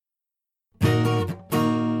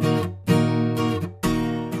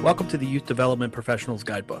Welcome to the Youth Development Professionals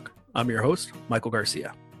Guidebook. I'm your host, Michael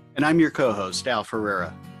Garcia. And I'm your co-host, Al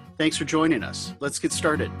Ferreira. Thanks for joining us. Let's get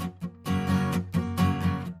started.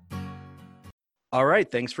 All right,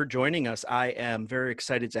 thanks for joining us. I am very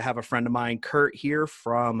excited to have a friend of mine, Kurt, here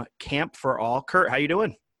from Camp for All. Kurt, how you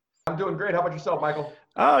doing? I'm doing great. How about yourself, Michael?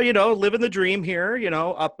 Oh, living the dream here,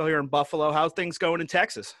 up here in Buffalo. How's things going in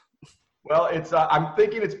Texas? Well, I'm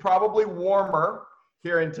thinking it's probably warmer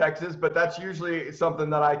here in Texas, but that's usually something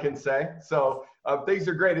that I can say. So things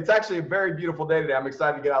are great. It's actually a very beautiful day today. I'm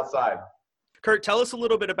excited to get outside. Kurt, tell us a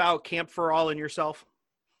little bit about Camp for All and yourself.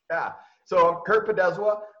 Yeah. So I'm Kurt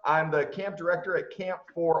Podeswa. I'm the camp director at Camp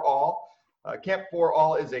for All. Camp for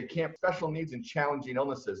All is a camp special needs and challenging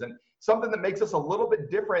illnesses. And something that makes us a little bit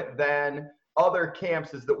different than other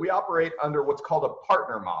camps is that we operate under what's called a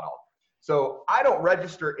partner model. So I don't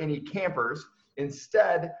register any campers.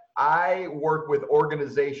 Instead, I work with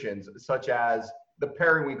organizations such as the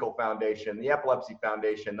Periwinkle Foundation, the Epilepsy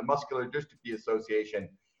Foundation, the Muscular Dystrophy Association,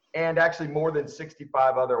 and actually more than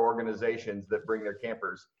 65 other organizations that bring their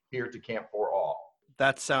campers here to Camp for All.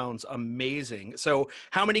 That sounds amazing. So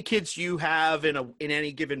how many kids do you have in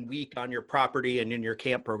any given week on your property and in your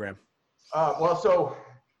camp program? So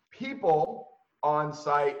people on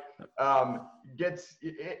site gets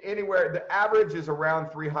anywhere. The average is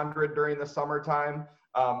around 300 during the summertime.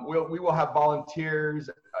 We will have volunteers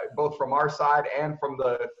both from our side and from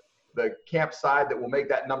the camp side that will make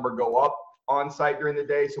that number go up on site during the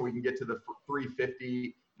day, so we can get to the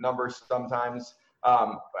 350 numbers sometimes.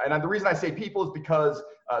 And the reason I say people is because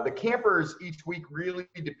the campers each week really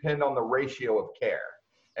depend on the ratio of care.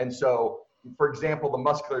 And so, for example, the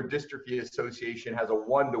Muscular Dystrophy Association has a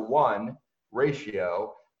 1-to-1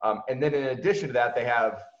 ratio. And then in addition to that, they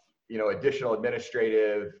have, additional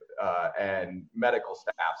administrative and medical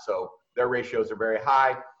staff. So their ratios are very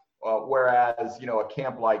high. Whereas, a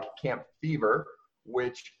camp like Camp Fever,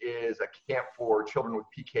 which is a camp for children with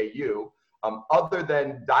PKU, other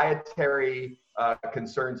than dietary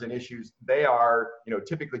concerns and issues, they are,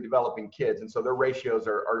 typically developing kids. And so their ratios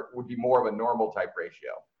would be more of a normal type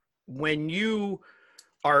ratio. When you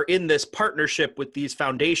are in this partnership with these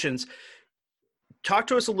foundations, talk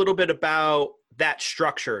to us a little bit about that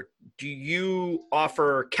structure. Do you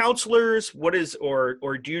offer counselors?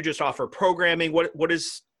 Or do you just offer programming?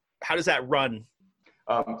 How does that run?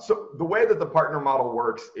 So the way that the partner model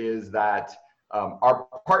works is that our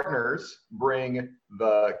partners bring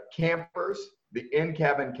the campers, the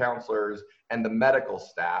in-cabin counselors, and the medical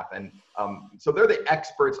staff. And so they're the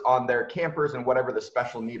experts on their campers and whatever the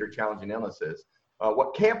special need or challenging illness is.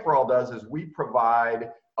 What Camp for All does is we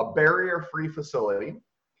provide a barrier-free facility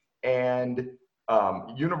and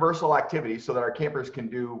universal activities so that our campers can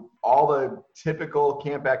do all the typical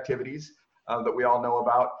camp activities that we all know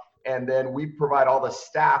about. And then we provide all the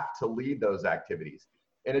staff to lead those activities.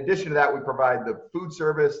 In addition to that, we provide the food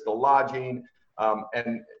service, the lodging,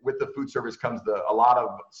 and with the food service comes a lot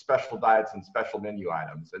of special diets and special menu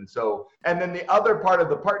items. And then the other part of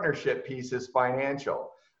the partnership piece is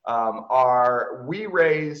financial. We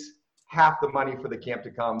raise half the money for the camp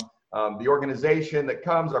to come. The organization that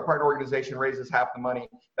comes, our partner organization, raises half the money.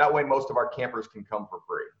 That way, most of our campers can come for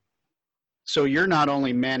free. So you're not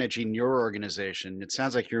only managing your organization, it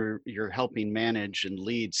sounds like you're helping manage and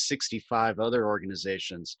lead 65 other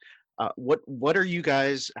organizations. What are you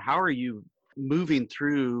guys, how are you moving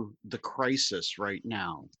through the crisis right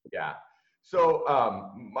now? Yeah. So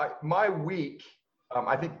my week,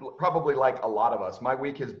 I think probably like a lot of us, my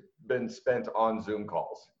week has been spent on Zoom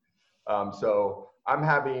calls. So I'm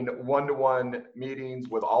having one-to-one meetings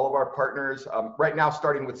with all of our partners right now,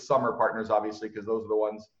 starting with summer partners, obviously, because those are the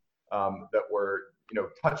ones that we're,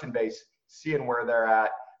 touching base, seeing where they're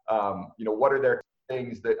at, what are their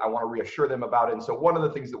things that I want to reassure them about. And so one of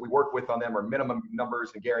the things that we work with on them are minimum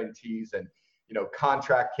numbers and guarantees and,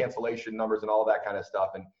 contract cancellation numbers and all that kind of stuff.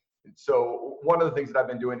 And so one of the things that I've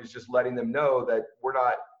been doing is just letting them know that we're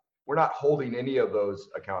not holding any of those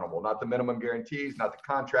accountable, not the minimum guarantees, not the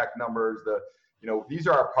contract numbers, these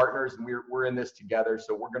are our partners and we're in this together.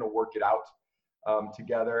 So we're going to work it out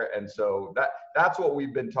together. And so that's what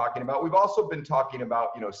we've been talking about. We've also been talking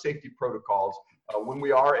about, safety protocols when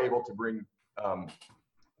we are able to bring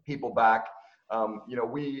people back.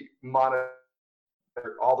 We monitor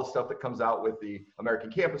all the stuff that comes out with the American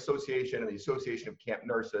Camp Association and the Association of Camp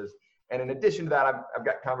Nurses. And in addition to that,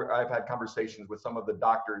 I've had conversations with some of the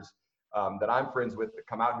doctors that I'm friends with that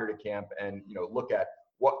come out here to camp and, look at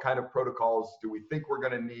what kind of protocols do we think we're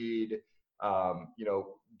going to need,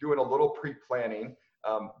 doing a little pre-planning.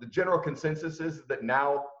 The general consensus is that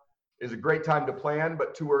now is a great time to plan,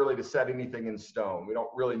 but too early to set anything in stone. We don't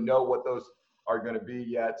really know what those are going to be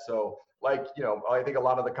yet. So like, I think a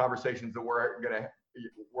lot of the conversations that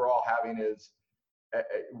we're all having is,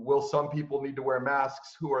 will some people need to wear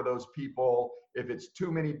masks? Who are those people? If it's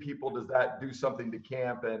too many people, does that do something to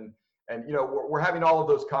camp? And we're having all of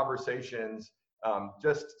those conversations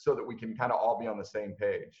just so that we can kind of all be on the same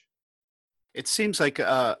page. It seems like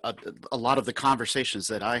a lot of the conversations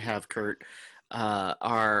that I have, Kurt,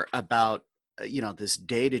 are about this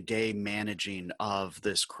day-to-day managing of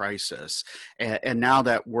this crisis, and now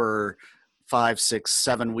that we're 5, 6,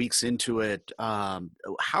 7 weeks into it, how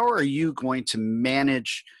are you going to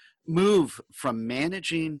move from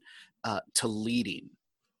managing to leading?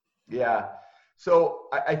 Yeah, so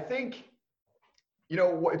I think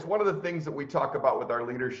it's one of the things that we talk about with our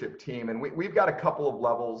leadership team, and we've got a couple of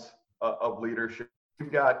levels of leadership.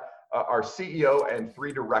 We've got our CEO and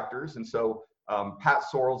 3 directors, and so Pat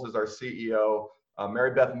Sorrells is our CEO,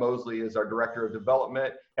 Mary Beth Mosley is our Director of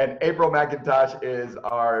Development, and April McIntosh is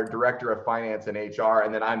our Director of Finance and HR,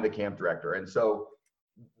 and then I'm the camp director. And so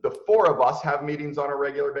the 4 of us have meetings on a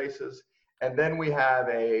regular basis, and then we have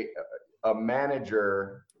a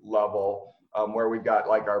manager level where we've got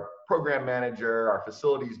like our program manager, our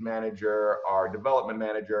facilities manager, our development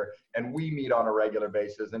manager, and we meet on a regular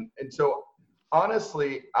basis. And so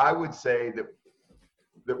honestly, I would say that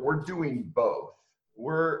we're doing both.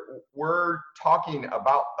 We're talking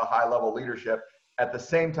about the high level leadership at the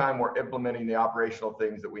same time we're implementing the operational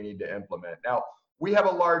things that we need to implement. Now, we have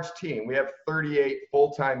a large team. We have 38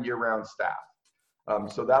 full-time year-round staff.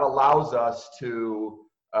 So that allows us to,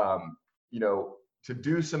 to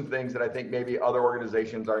do some things that I think maybe other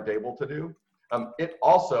organizations aren't able to do. It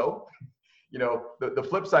also, the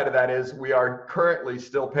flip side of that is we are currently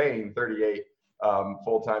still paying 38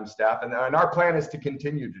 full-time staff, and our plan is to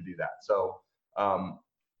continue to do that. So,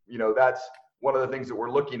 that's one of the things that we're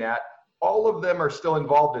looking at. All of them are still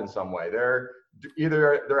involved in some way. They're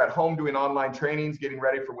at home doing online trainings, getting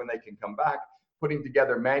ready for when they can come back, putting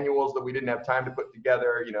together manuals that we didn't have time to put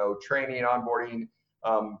together, training, onboarding.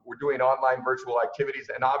 We're doing online virtual activities,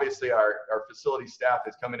 and obviously our facility staff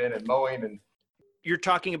is coming in and mowing. And you're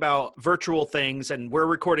talking about virtual things, and we're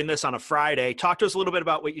recording this on a Friday. Talk to us a little bit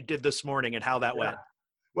about what you did this morning and how that went.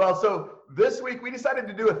 Well, so this week we decided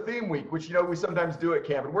to do a theme week, which we sometimes do at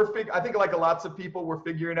camp, and I think like lots of people, we're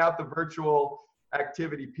figuring out the virtual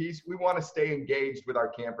activity piece. We want to stay engaged with our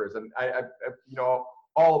campers, and I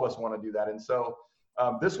all of us want to do that. And so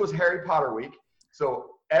this was Harry Potter week.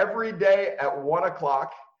 So every day at 1:00,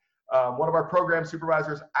 one of our program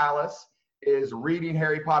supervisors, Alice, is reading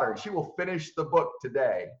Harry Potter, and she will finish the book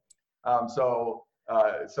today. So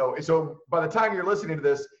by the time you're listening to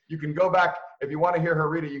this, you can go back, if you want to hear her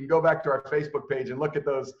read it, you can go back to our Facebook page and look at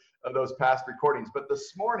those past recordings. But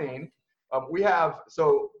this morning,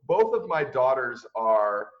 so both of my daughters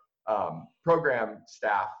are program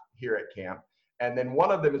staff here at camp. And then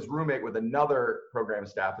one of them is roommate with another program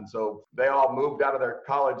staff. And so they all moved out of their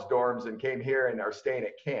college dorms and came here and are staying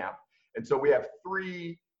at camp. And so we have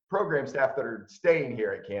 3 program staff that are staying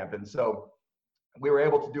here at camp. And so we were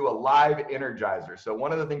able to do a live Energizer. So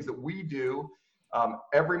one of the things that we do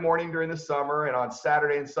every morning during the summer and on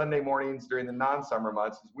Saturday and Sunday mornings during the non-summer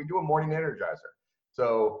months is we do a morning Energizer.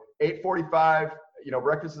 So 8:45,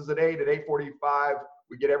 breakfast is at 8. At 8:45,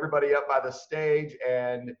 we get everybody up by the stage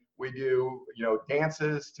and we do,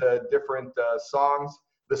 dances to different songs.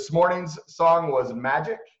 This morning's song was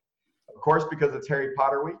Magic, of course, because it's Harry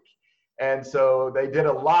Potter week. And so they did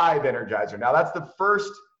a live Energizer. Now that's the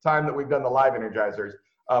first time that we've done the live Energizers.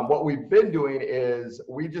 What we've been doing is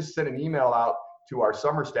we just sent an email out to our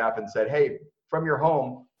summer staff and said, hey, from your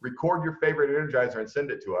home, record your favorite Energizer and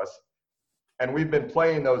send it to us. And we've been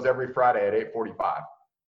playing those every Friday at 8:45.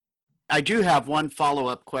 I do have one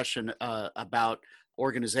follow-up question about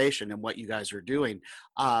organization and what you guys are doing.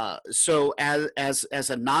 So as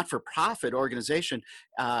a not-for-profit organization,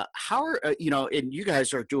 how are and you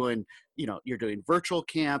guys are doing, you're doing virtual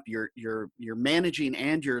camp, you're managing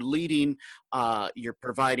and you're leading, you're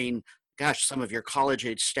providing, some of your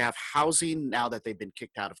college-age staff housing now that they've been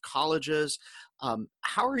kicked out of colleges.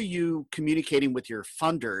 How are you communicating with your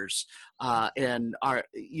funders? And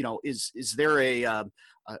is there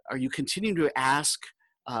are you continuing to ask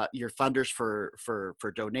your funders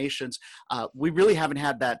for donations? We really haven't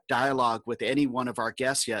had that dialogue with any one of our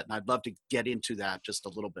guests yet, and I'd love to get into that just a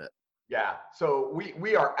little bit. Yeah, so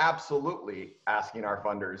we are absolutely asking our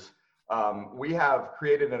funders. We have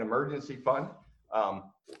created an emergency fund.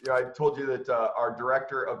 I told you that our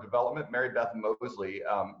Director of Development, Mary Beth Mosley,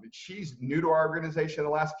 she's new to our organization the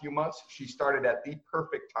last few months. She started at the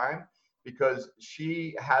perfect time because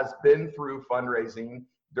she has been through fundraising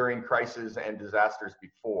during crises and disasters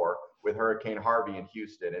before with Hurricane Harvey in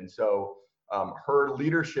Houston. And so her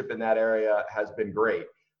leadership in that area has been great.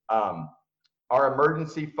 Our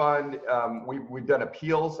emergency fund, we've done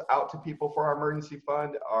appeals out to people for our emergency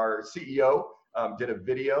fund. Our CEO did a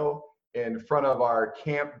video in front of our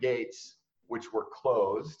camp gates, which were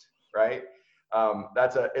closed, right?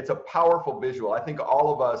 It's a powerful visual. I think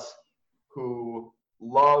all of us who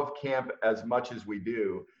love camp as much as we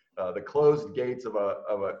do, the closed gates of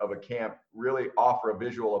a camp really offer a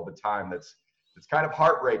visual of the time that's kind of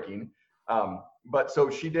heartbreaking. But so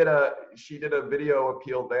she did a video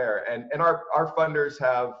appeal there, and our funders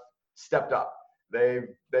have stepped up.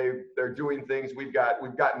 They're doing things. We've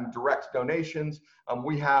gotten direct donations.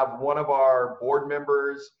 We have one of our board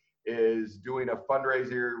members is doing a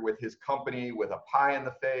fundraiser with his company with a pie in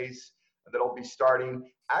the face that'll be starting.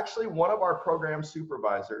 Actually, one of our program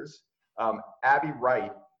supervisors, Abby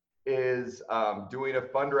Wright, is doing a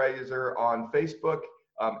fundraiser on Facebook.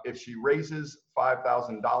 If she raises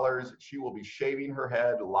 $5,000, she will be shaving her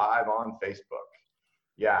head live on Facebook.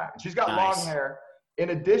 Yeah, and she's got Nice. long hair.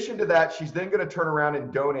 In addition to that, she's then going to turn around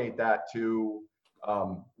and donate that to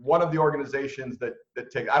one of the organizations that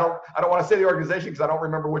take. I don't want to say the organization because I don't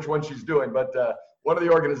remember which one she's doing, but one of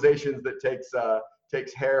the organizations that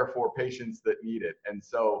takes hair for patients that need it. And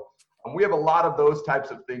so we have a lot of those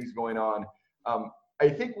types of things going on. I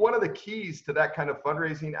think one of the keys to that kind of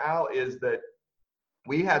fundraising, Al, is that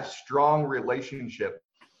we have strong relationship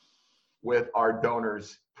with our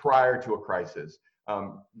donors prior to a crisis.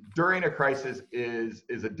 During a crisis is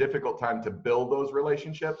a difficult time to build those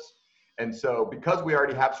relationships. And so because we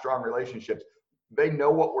already have strong relationships, they know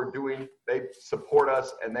what we're doing, they support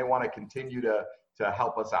us, and they want to continue to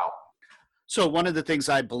help us out. So one of the things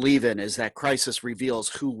I believe in is that crisis reveals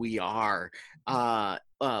who we are.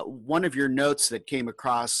 One of your notes that came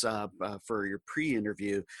across for your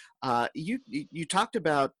pre-interview, you talked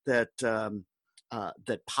about that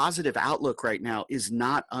that positive outlook right now is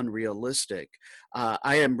not unrealistic.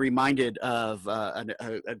 I am reminded of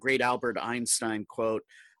a great Albert Einstein quote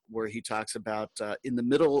where he talks about in the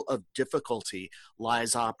middle of difficulty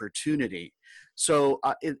lies opportunity. So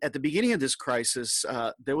at the beginning of this crisis,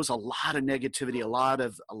 there was a lot of negativity,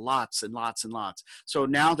 lots and lots. So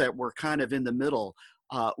now that we're kind of in the middle,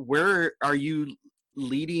 where are you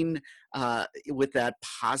leading with that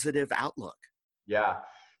positive outlook? Yeah.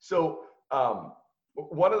 So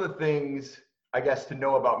one of the things, I guess, to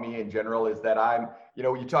know about me in general is that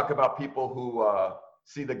you talk about people who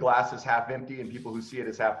see the glass as half empty and people who see it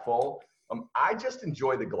as half full. I just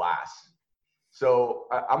enjoy the glass. So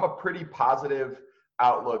I'm a pretty positive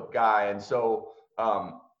outlook guy. And so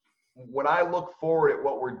when I look forward at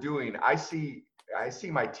what we're doing, I see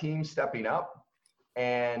my team stepping up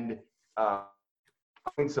and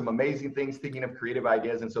doing some amazing things, thinking of creative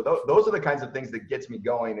ideas. And so those are the kinds of things that gets me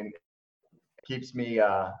going and keeps me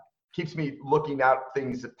looking at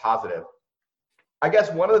things positive. I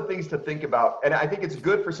guess one of the things to think about, and I think it's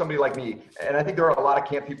good for somebody like me, and I think there are a lot of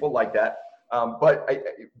camp people like that, but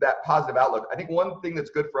that positive outlook, I think one thing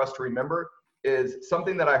that's good for us to remember is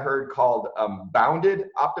something that I heard called bounded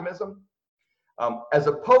optimism, as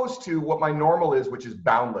opposed to what my normal is, which is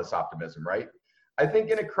boundless optimism, right? I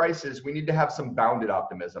think in a crisis, we need to have some bounded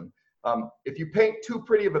optimism. If you paint too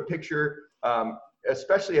pretty of a picture,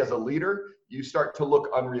 especially as a leader, you start to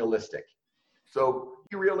look unrealistic. So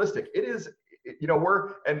be realistic. It is,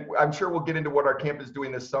 and I'm sure we'll get into what our camp is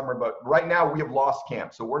doing this summer, but right now we have lost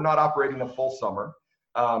camp. So we're not operating a full summer.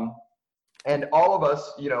 And all of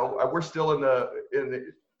us, we're still in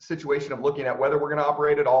the situation of looking at whether we're going to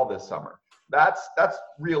operate at all this summer. That's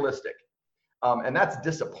realistic. And that's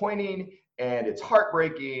disappointing and it's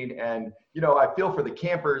heartbreaking. And, I feel for the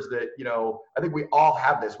campers that, I think we all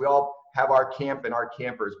have this. We all have our camp and our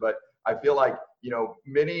campers, but I feel like,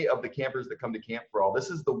 many of the campers that come to Camp for All, this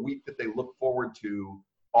is the week that they look forward to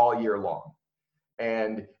all year long.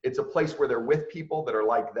 And it's a place where they're with people that are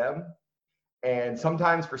like them. And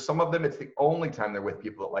sometimes for some of them, it's the only time they're with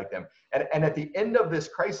people that like them. And at the end of this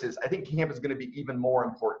crisis, I think camp is going to be even more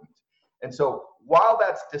important. And so while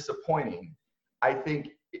that's disappointing, I think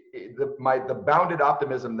the bounded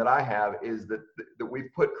optimism that I have is that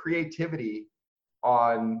we've put creativity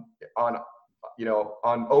on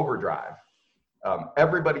overdrive.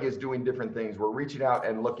 Everybody is doing different things. We're reaching out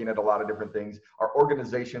and looking at a lot of different things. Our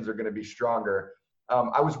organizations are going to be stronger.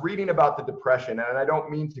 I was reading about the Depression, and I don't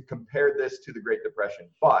mean to compare this to the Great Depression,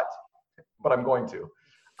 but I'm going to.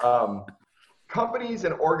 Companies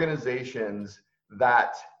and organizations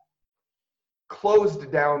that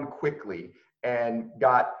closed down quickly and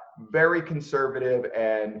got very conservative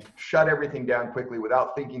and shut everything down quickly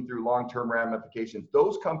without thinking through long-term ramifications,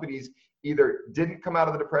 those companies either didn't come out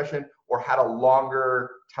of the depression or had a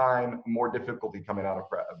longer time, more difficulty coming out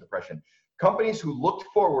of depression. Companies who looked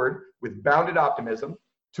forward with bounded optimism,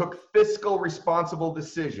 took fiscal responsible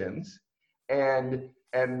decisions, and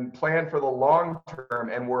planned for the long term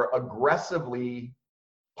and were aggressively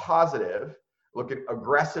positive, look at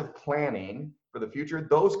aggressive planning for the future,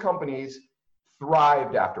 those companies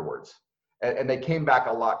thrived afterwards, and they came back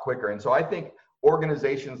a lot quicker. And so I think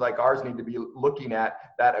organizations like ours need to be looking at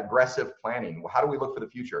that aggressive planning. How do we look for the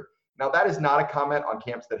future? Now, that is not a comment on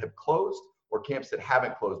camps that have closed or camps that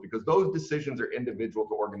haven't closed, because those decisions are individual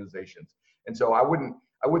to organizations. And so I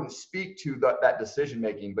wouldn't speak to that decision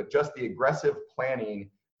making, but just the aggressive planning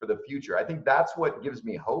for the future. I think that's what gives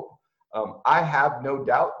me hope. I have no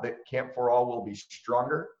doubt that Camp for All will be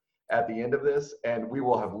stronger at the end of this, and we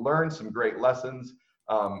will have learned some great lessons.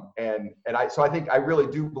 So I think I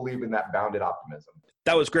really do believe in that bounded optimism.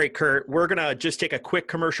 That was great, Kurt. We're going to just take a quick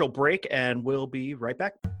commercial break, and we'll be right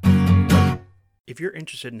back. If you're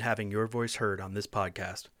interested in having your voice heard on this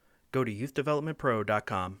podcast, go to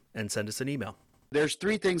youthdevelopmentpro.com and send us an email. There's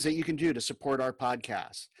 3 things that you can do to support our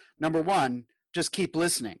podcast. Number 1, just keep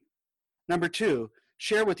listening. Number 2,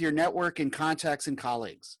 share with your network and contacts and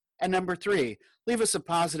colleagues. And number 3, leave us a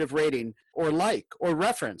positive rating or like or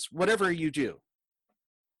reference, whatever you do.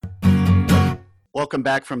 Welcome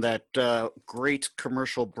back from that great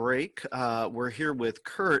commercial break. We're here with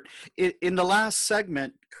Kurt. In the last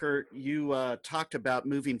segment, Kurt, you talked about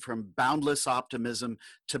moving from boundless optimism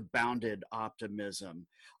to bounded optimism.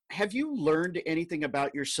 Have you learned anything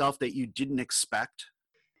about yourself that you didn't expect?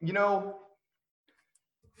 You know,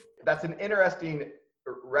 that's an interesting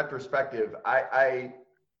retrospective. I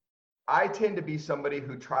tend to be somebody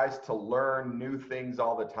who tries to learn new things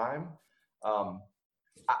all the time.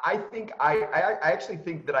 I actually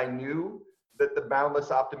think that I knew that the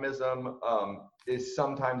boundless optimism is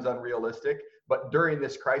sometimes unrealistic, but during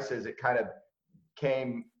this crisis, it kind of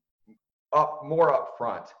came more up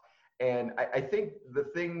front. And I think the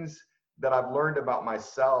things that I've learned about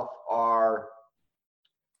myself are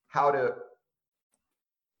how to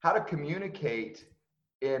communicate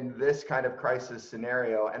in this kind of crisis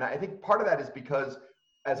scenario. And I think part of that is because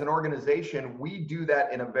as an organization, we do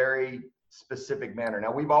that in a very specific manner.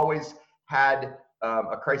 Now, we've always had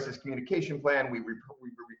a crisis communication plan. We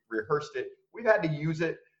rehearsed it. We've had to use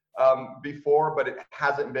it before, but it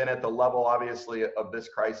hasn't been at the level, obviously, of this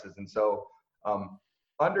crisis. And so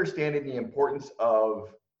understanding the importance of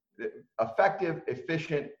effective,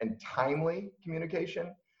 efficient, and timely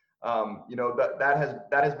communication, that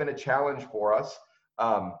has been a challenge for us.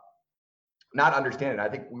 Not understanding, I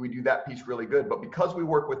think we do that piece really good, but because we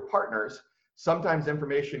work with partners, sometimes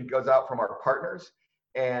information goes out from our partners,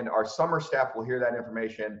 and our summer staff will hear that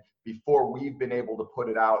information before we've been able to put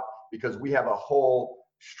it out, because we have a whole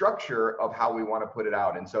structure of how we want to put it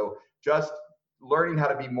out. And so just learning how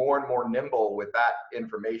to be more and more nimble with that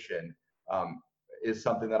information is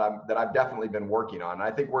something that I've definitely been working on.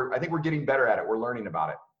 I think we're getting better at it. We're learning about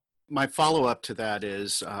it. My follow-up to that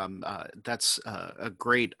is that's a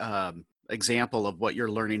great example of what you're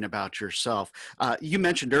learning about yourself. You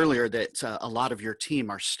mentioned earlier that a lot of your team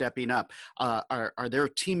are stepping up. Are there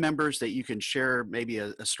team members that you can share maybe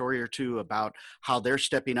a story or two about how they're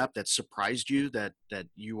stepping up that surprised you, that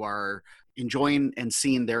you are enjoying and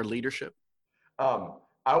seeing their leadership?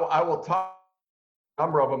 I will talk a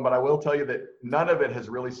number of them, but I will tell you that none of it has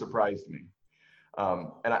really surprised me.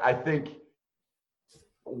 And I think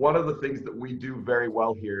one of the things that we do very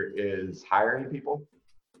well here is hiring people.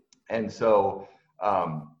 And so,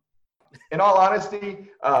 in all honesty,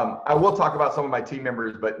 I will talk about some of my team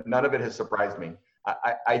members, but none of it has surprised me.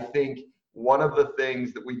 I think one of the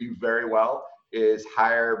things that we do very well is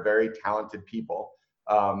hire very talented people,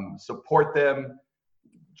 support them,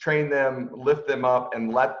 train them, lift them up,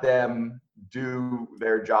 and let them do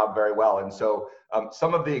their job very well. And so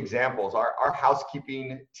some of the examples, our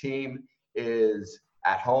housekeeping team is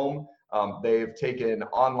at home. They've taken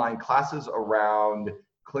online classes around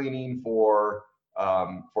cleaning for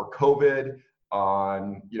COVID.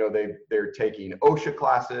 They're taking OSHA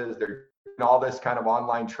classes. They're doing all this kind of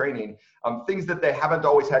online training, things that they haven't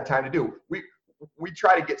always had time to do. We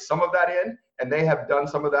try to get some of that in, and they have done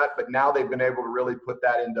some of that, but now they've been able to really put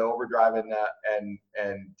that into overdrive and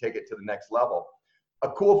take it to the next level. A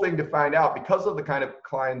cool thing to find out, because of the kind of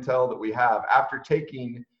clientele that we have, after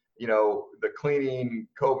taking the cleaning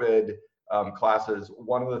COVID classes,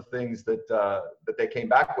 one of the things that they came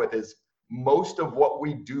back with is most of what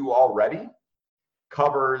we do already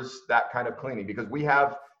covers that kind of cleaning, because we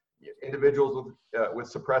have individuals with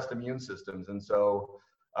suppressed immune systems. And so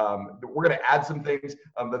we're going to add some things,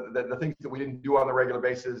 the things that we didn't do on the regular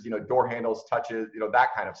basis, door handles, touches, that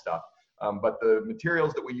kind of stuff. But the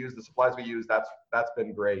materials that we use, the supplies we use, that's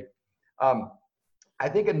been great. I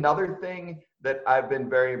think another thing that I've been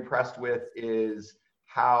very impressed with is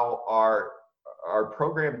how our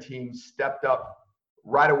program team stepped up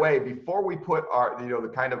right away before we put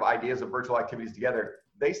the kind of ideas of virtual activities together.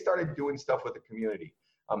 They started doing stuff with the community.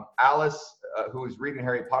 Alice, who is reading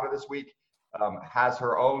Harry Potter this week, has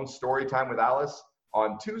her own story time with Alice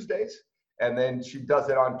on Tuesdays, and then she does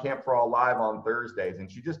it on Camp for All Live on Thursdays.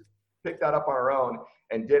 And she just picked that up on her own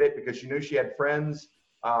and did it because she knew she had friends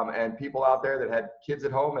and people out there that had kids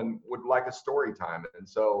at home and would like a story time. And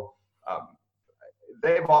so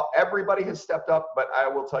everybody has stepped up, but I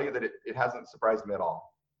will tell you that it hasn't surprised me at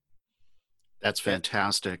all. That's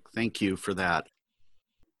fantastic. Thank you for that.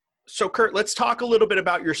 So Kurt, let's talk a little bit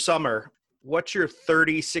about your summer. What's your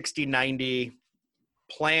 30, 60, 90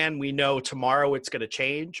 plan? We know tomorrow it's going to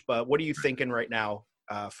change, but what are you thinking right now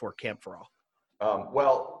for Camp for All?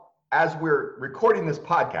 Well, as we're recording this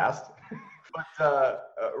podcast, but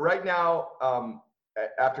right now,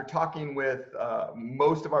 after talking with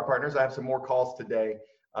most of our partners, I have some more calls today.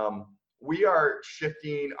 We are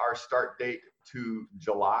shifting our start date to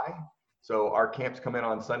July. So our camps come in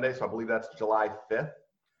on Sunday, so I believe that's July 5th.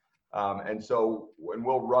 And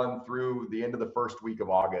we'll run through the end of the first week of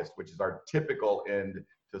August, which is our typical end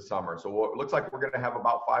to summer. So it looks like we're going to have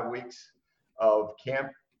about 5 weeks of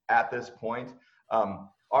camp at this point.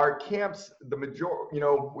 Our camps,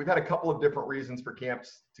 we've had a couple of different reasons for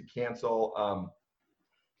camps to cancel.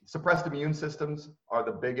 Suppressed immune systems are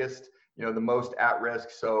the biggest, the most at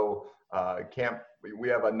risk. So we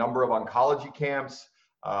have a number of oncology camps,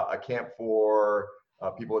 a camp for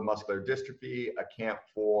people with muscular dystrophy, a camp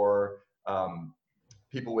for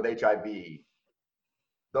people with HIV.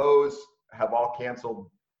 Those have all canceled,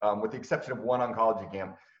 with the exception of one oncology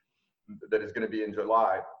camp that is going to be in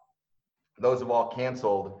July. Those have all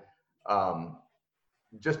canceled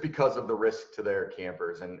just because of the risk to their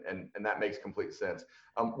campers, and that makes complete sense.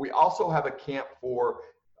 We also have a camp for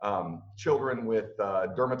children with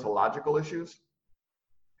dermatological issues.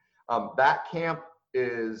 That camp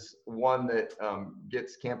is one that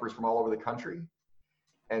gets campers from all over the country.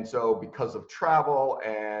 And so because of travel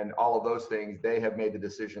and all of those things, they have made the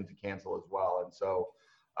decision to cancel as well. And so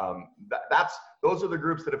those are the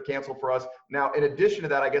groups that have canceled for us. Now, in addition to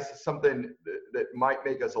that, I guess something that might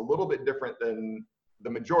make us a little bit different than the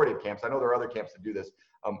majority of camps. I know there are other camps that do this.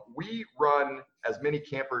 We run as many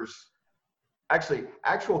campers,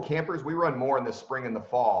 actual campers, we run more in the spring and the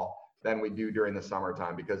fall than we do during the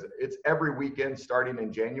summertime, because it's every weekend starting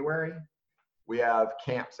in January. We have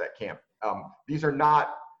camps at camp. These are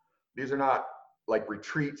not like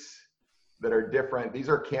retreats that are different. These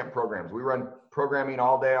are camp programs. We run programming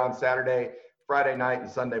all day on Saturday, Friday night, and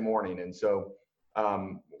Sunday morning. And so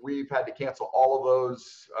we've had to cancel all of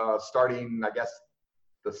those starting, I guess,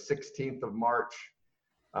 the 16th of March.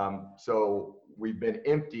 So we've been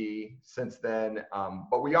empty since then,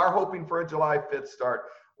 but we are hoping for a July 5th start.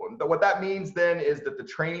 What that means then is that the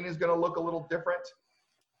training is going to look a little different.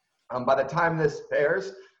 By the time this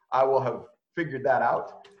airs, I will have figured that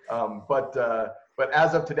out. But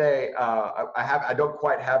as of today, I don't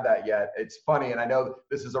quite have that yet. It's funny, and I know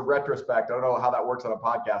this is a retrospect. I don't know how that works on a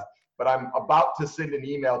podcast, but I'm about to send an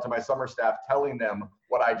email to my summer staff telling them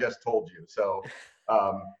what I just told you. So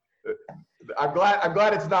I'm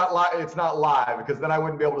glad it's not live, because then I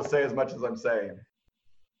wouldn't be able to say as much as I'm saying.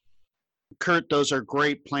 Kurt, those are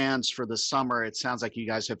great plans for the summer. It sounds like you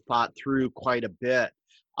guys have thought through quite a bit.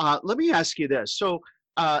 Let me ask you this. So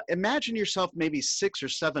imagine yourself maybe 6 or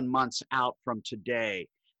 7 months out from today.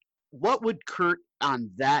 What would Kurt on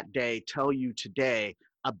that day tell you today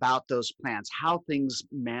about those plans, how things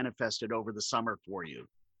manifested over the summer for you?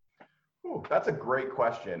 Ooh, that's a great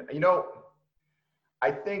question.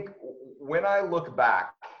 I think when I look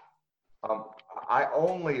back, I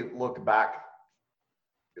only look back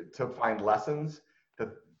to find lessons,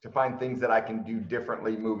 to find things that I can do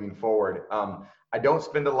differently moving forward. I don't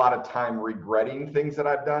spend a lot of time regretting things that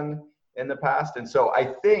I've done in the past. And so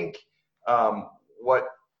I think what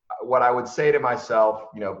I would say to myself,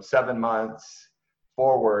 7 months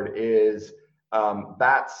forward is I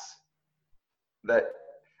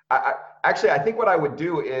think what I would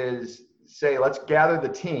do is say, let's gather the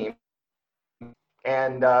team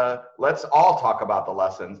and let's all talk about the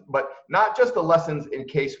lessons, but not just the lessons in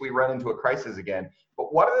case we run into a crisis again,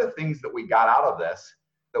 but what are the things that we got out of this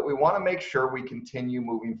that we want to make sure we continue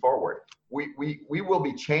moving forward. We will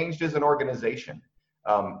be changed as an organization.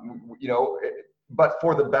 but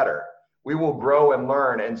for the better. We will grow and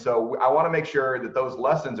learn. And so I want to make sure that those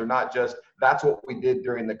lessons are not just, that's what we did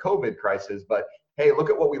during the COVID crisis, but hey,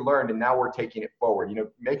 look at what we learned and now we're taking it forward,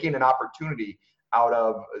 making an opportunity out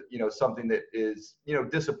of, something that is,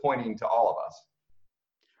 disappointing to all of us.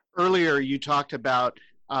 Earlier, you talked about,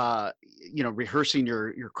 rehearsing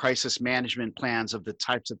your crisis management plans of the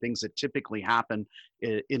types of things that typically happen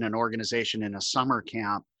in an organization in a summer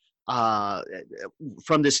camp.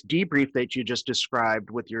 From this debrief that you just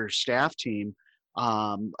described with your staff team,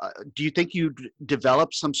 do you think you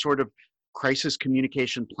developed some sort of crisis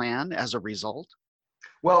communication plan as a result?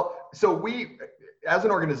 Well, so we, as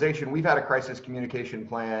an organization, we've had a crisis communication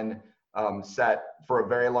plan set for a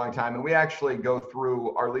very long time. And we actually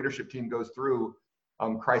our leadership team goes through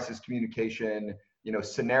crisis communication,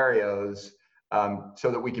 scenarios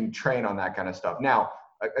so that we can train on that kind of stuff. Now,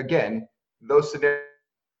 again, those scenarios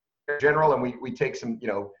are general, and we take some,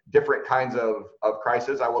 different kinds of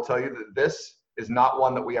crisis. I will tell you that this is not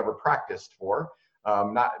one that we ever practiced for.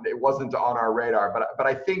 It wasn't on our radar, but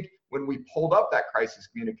I think when we pulled up that crisis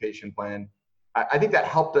communication plan, I think that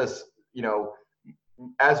helped us,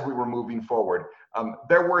 as we were moving forward.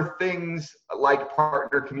 There were things like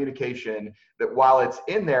partner communication that while it's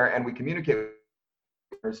in there and we communicate with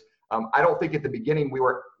partners, I don't think at the beginning we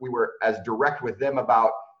were as direct with them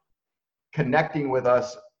about connecting with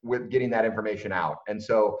us with getting that information out. And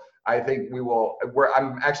so I think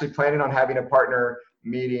I'm actually planning on having a partner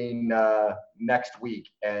meeting next week.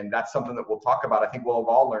 And that's something that we'll talk about. I think we'll have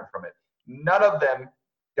all learned from it. None of them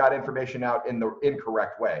got information out in the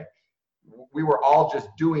incorrect way. We were all just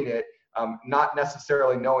doing it, not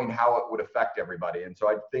necessarily knowing how it would affect everybody. And so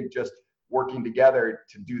I think just working together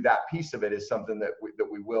to do that piece of it is something that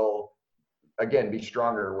we will, again, be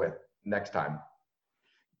stronger with next time.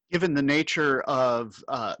 Given the nature of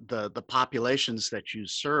the populations that you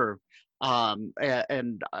serve,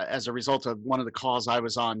 and as a result of one of the calls I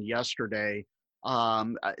was on yesterday,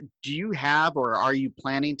 do you have, or are you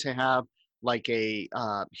planning to have, like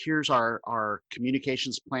here's our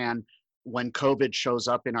communications plan when COVID shows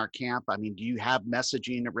up in our camp? I mean, do you have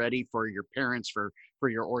messaging ready for your parents, for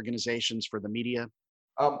your organizations, for the media?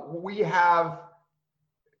 We have,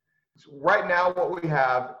 right now what we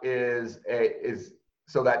have is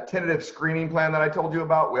so that tentative screening plan that I told you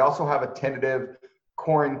about. We also have a tentative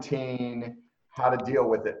quarantine, how to deal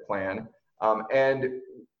with it plan. And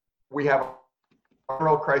we have a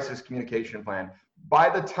general crisis communication plan. By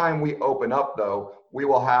the time we open up, though, we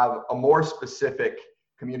will have a more specific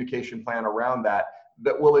communication plan around that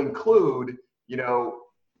will include,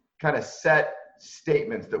 kind of set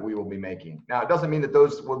statements that we will be making. Now, it doesn't mean that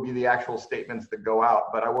those will be the actual statements that go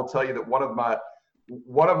out, but I will tell you that one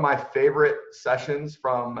of my favorite sessions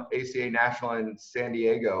from ACA National in San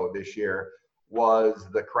Diego this year was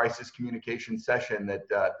the crisis communication session that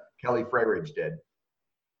Kelly Freyridge did.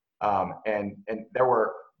 And there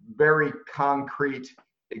were very concrete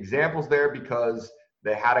examples there because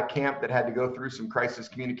they had a camp that had to go through some crisis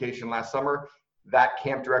communication last summer. That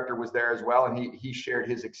camp director was there as well, and he shared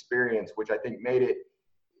his experience, which I think made it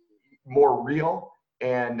more real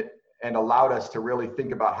and allowed us to really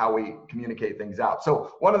think about how we communicate things out.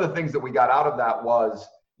 So one of the things that we got out of that was,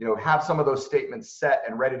 have some of those statements set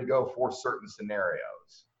and ready to go for certain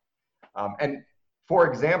scenarios. And for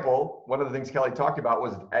example, one of the things Kelly talked about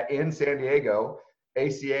was in San Diego,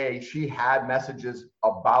 ACA, she had messages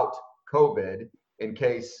about COVID in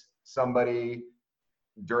case somebody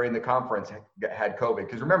during the conference had COVID.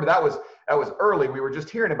 Because remember, that was early. We were just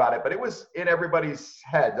hearing about it, but it was in everybody's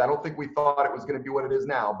heads. I don't think we thought it was going to be what it is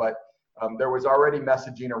now, but there was already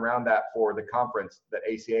messaging around that for the conference that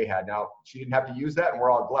ACA had. Now, she didn't have to use that, and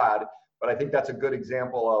we're all glad, but I think that's a good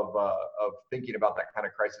example of thinking about that kind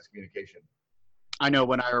of crisis communication. I know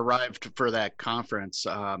when I arrived for that conference,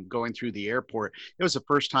 going through the airport, it was the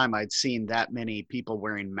first time I'd seen that many people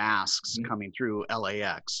wearing masks coming through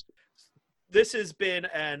LAX. This has been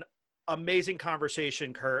an amazing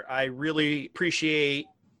conversation, Kurt. I really appreciate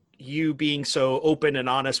you being so open and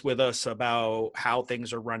honest with us about how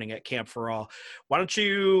things are running at Camp for All. Why don't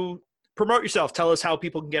you promote yourself? Tell us how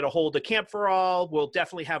people can get a hold of Camp for All. We'll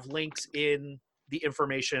definitely have links in the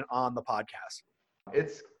information on the podcast.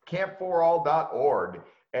 It's campforall.org.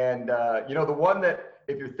 And, the one that,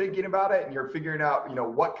 if you're thinking about it and you're figuring out,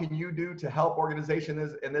 what can you do to help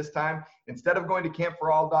organizations in this time, instead of going to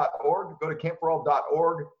campforall.org, go to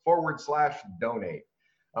campforall.org/donate.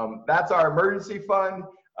 That's our emergency fund.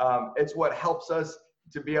 It's what helps us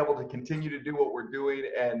to be able to continue to do what we're doing.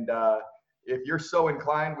 And if you're so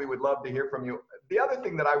inclined, we would love to hear from you. The other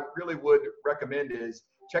thing that I really would recommend is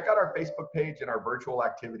check out our Facebook page and our virtual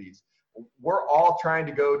activities. we're all trying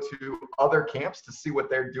to go to other camps to see what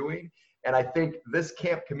they're doing. And I think this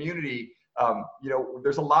camp community,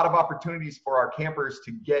 there's a lot of opportunities for our campers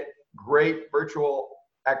to get great virtual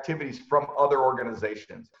activities from other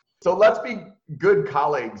organizations. So let's be good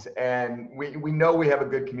colleagues, and we know we have a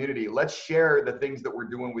good community. Let's share the things that we're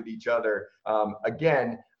doing with each other.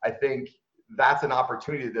 Again, I think that's an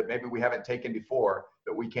opportunity that maybe we haven't taken before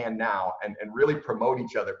that we can now, and really promote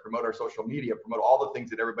each other, promote our social media, promote all the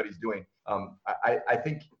things that everybody's doing. I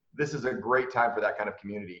think this is a great time for that kind of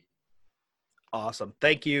community. Awesome.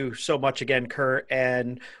 Thank you so much again, Kurt,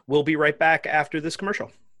 and we'll be right back after this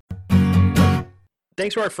commercial.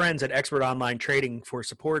 Thanks to our friends at Expert Online Trading for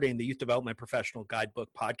supporting the Youth Development Professional Guidebook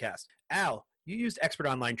podcast. Al, you used Expert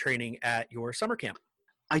Online Training at your summer camp.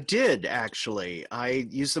 I did, actually. I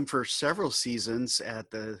used them for several seasons at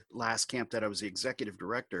the last camp that I was the executive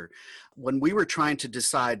director. When we were trying to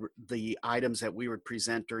decide the items that we would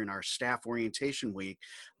present during our staff orientation week,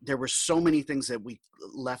 there were so many things that we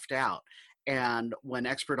left out. And when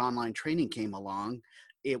Expert Online Training came along,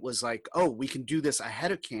 it was like, oh, we can do this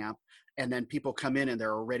ahead of camp, and then people come in and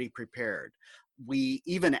they're already prepared. We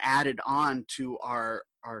even added on to our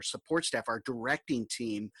support staff, our directing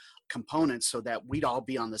team components, so that we'd all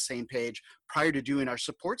be on the same page prior to doing our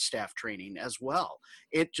support staff training as well.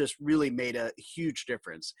 It just really made a huge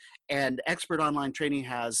difference. And Expert Online Training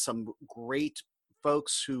has some great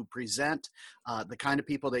folks who present, the kind of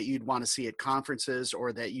people that you'd want to see at conferences,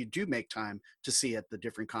 or that you do make time to see at the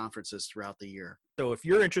different conferences throughout the year. So if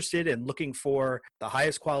you're interested in looking for the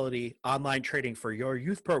highest quality online training for your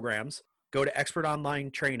youth programs, go to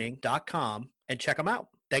expertonlinetraining.com and check them out.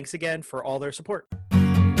 Thanks again for all their support.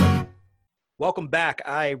 Welcome back.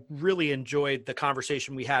 I really enjoyed the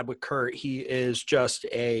conversation we had with Kurt. He is just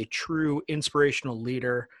a true inspirational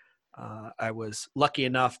leader. I was lucky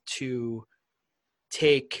enough to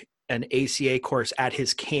take an ACA course at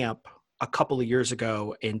his camp a couple of years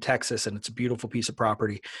ago in Texas, and it's a beautiful piece of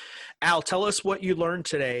property. Al, tell us what you learned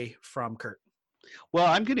today from Kurt. Well,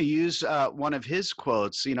 I'm going to use one of his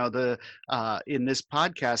quotes. In this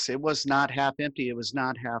podcast, it was not half empty, it was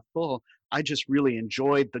not half full. I just really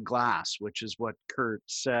enjoyed the glass, which is what Kurt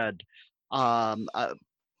said.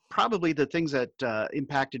 Probably the things that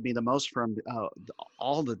impacted me the most from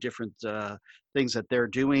all the different things that they're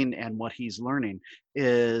doing and what he's learning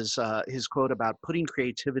is his quote about putting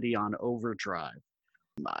creativity on overdrive.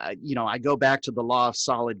 I go back to the law of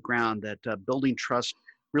solid ground, that building trust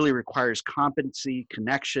really requires competency,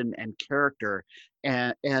 connection, and character.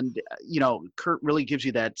 And Kurt really gives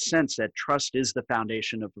you that sense that trust is the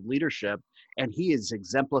foundation of leadership, and he is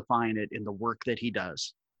exemplifying it in the work that he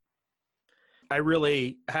does. I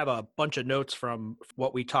really have a bunch of notes from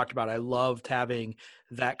what we talked about. I loved having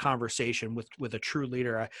that conversation with a true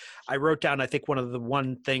leader. I wrote down, I think one of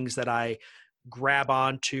the things that I grabbed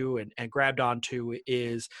onto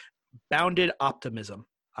is bounded optimism.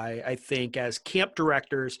 I think as camp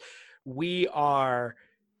directors, we are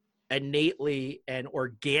innately and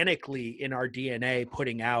organically in our DNA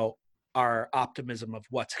putting out our optimism of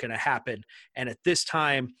what's going to happen. And at this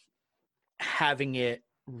time, having it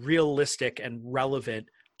realistic and relevant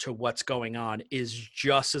to what's going on is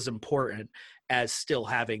just as important as still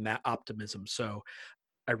having that optimism. So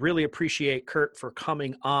I really appreciate Kurt for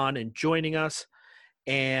coming on and joining us,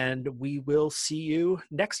 and we will see you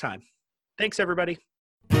next time. Thanks, everybody.